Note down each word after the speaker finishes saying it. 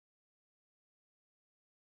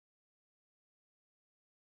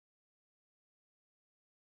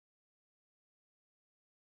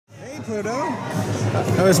Pluto.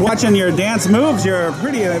 I was watching your dance moves. You're a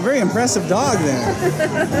very impressive dog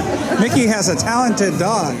there. Mickey has a talented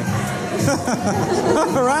dog.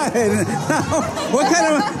 All right. What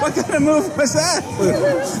kind of move was that,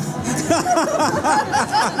 Pluto?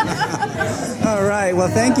 All right. Well,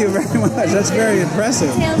 thank you very much. That's very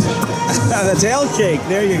impressive. Tail shake. The tail shake.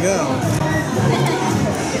 There you go.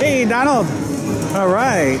 Hey, Donald. All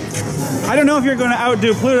right. I don't know if you're going to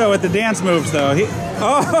outdo Pluto with the dance moves, though.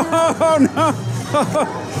 Oh, no.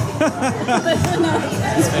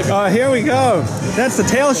 Oh, here we go. That's the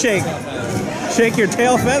tail shake. Shake your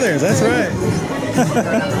tail feathers. That's right.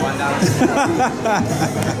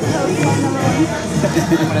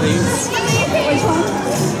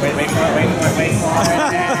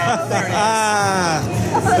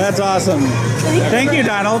 That's awesome. Thank you,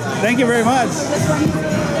 Donald. Thank you very much.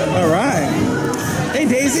 All right. Hey,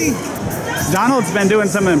 Daisy. Donald's been doing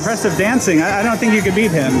some impressive dancing. I don't think you could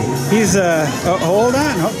beat him. He's, hold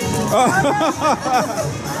on. Oh.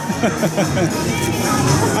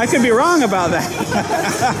 I could be wrong about that.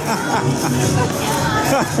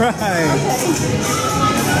 All right.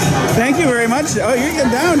 Thank you very much. Oh, you're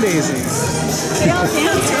getting down, Daisy. They all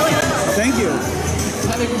dance really well. Thank you.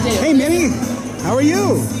 Hey, Minnie. How are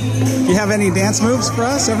you? Do you have any dance moves for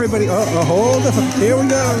us? Everybody, hold up. Here we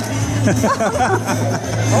go.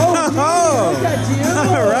 Oh,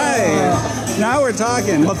 all right. Now we're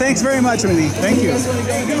talking. Well, thanks very much, Minnie. Thank you.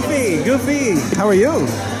 Goofy, how are you?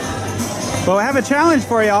 Well, I have a challenge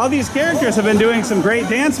for you. All these characters have been doing some great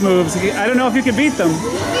dance moves. I don't know if you can beat them.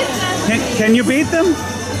 Can you beat them?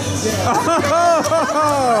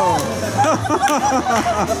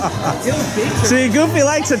 See, Goofy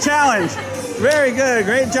likes a challenge. Very good.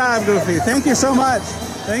 Great job, Goofy. Thank you so much.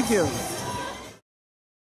 Thank you.